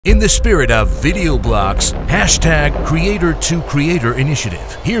In the spirit of VideoBlocks, #Creator2Creator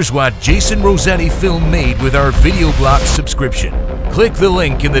initiative, here's what Jason Rosete film made with our VideoBlocks subscription. Click the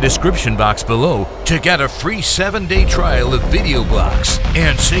link in the description box below to get a free 7-day trial of VideoBlocks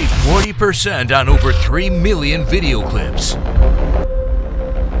and save 40% on over 3 million video clips.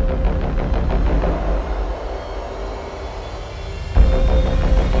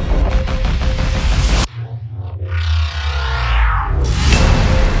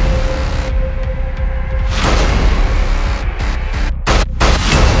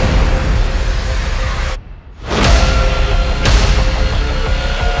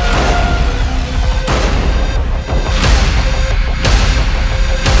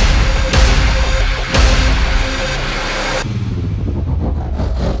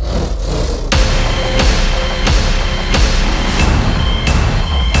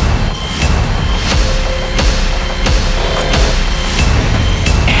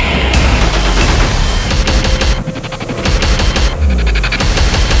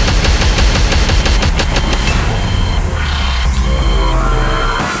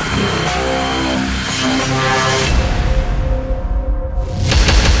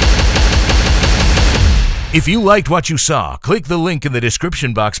 If you liked what you saw, click the link in the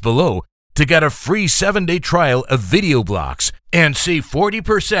description box below to get a free 7-day trial of VideoBlocks and save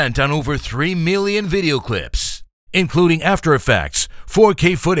 40% on over 3 million video clips, including After Effects,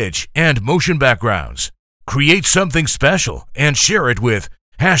 4K footage, and motion backgrounds. Create something special and share it with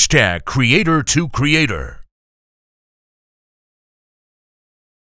 #Creator2Creator.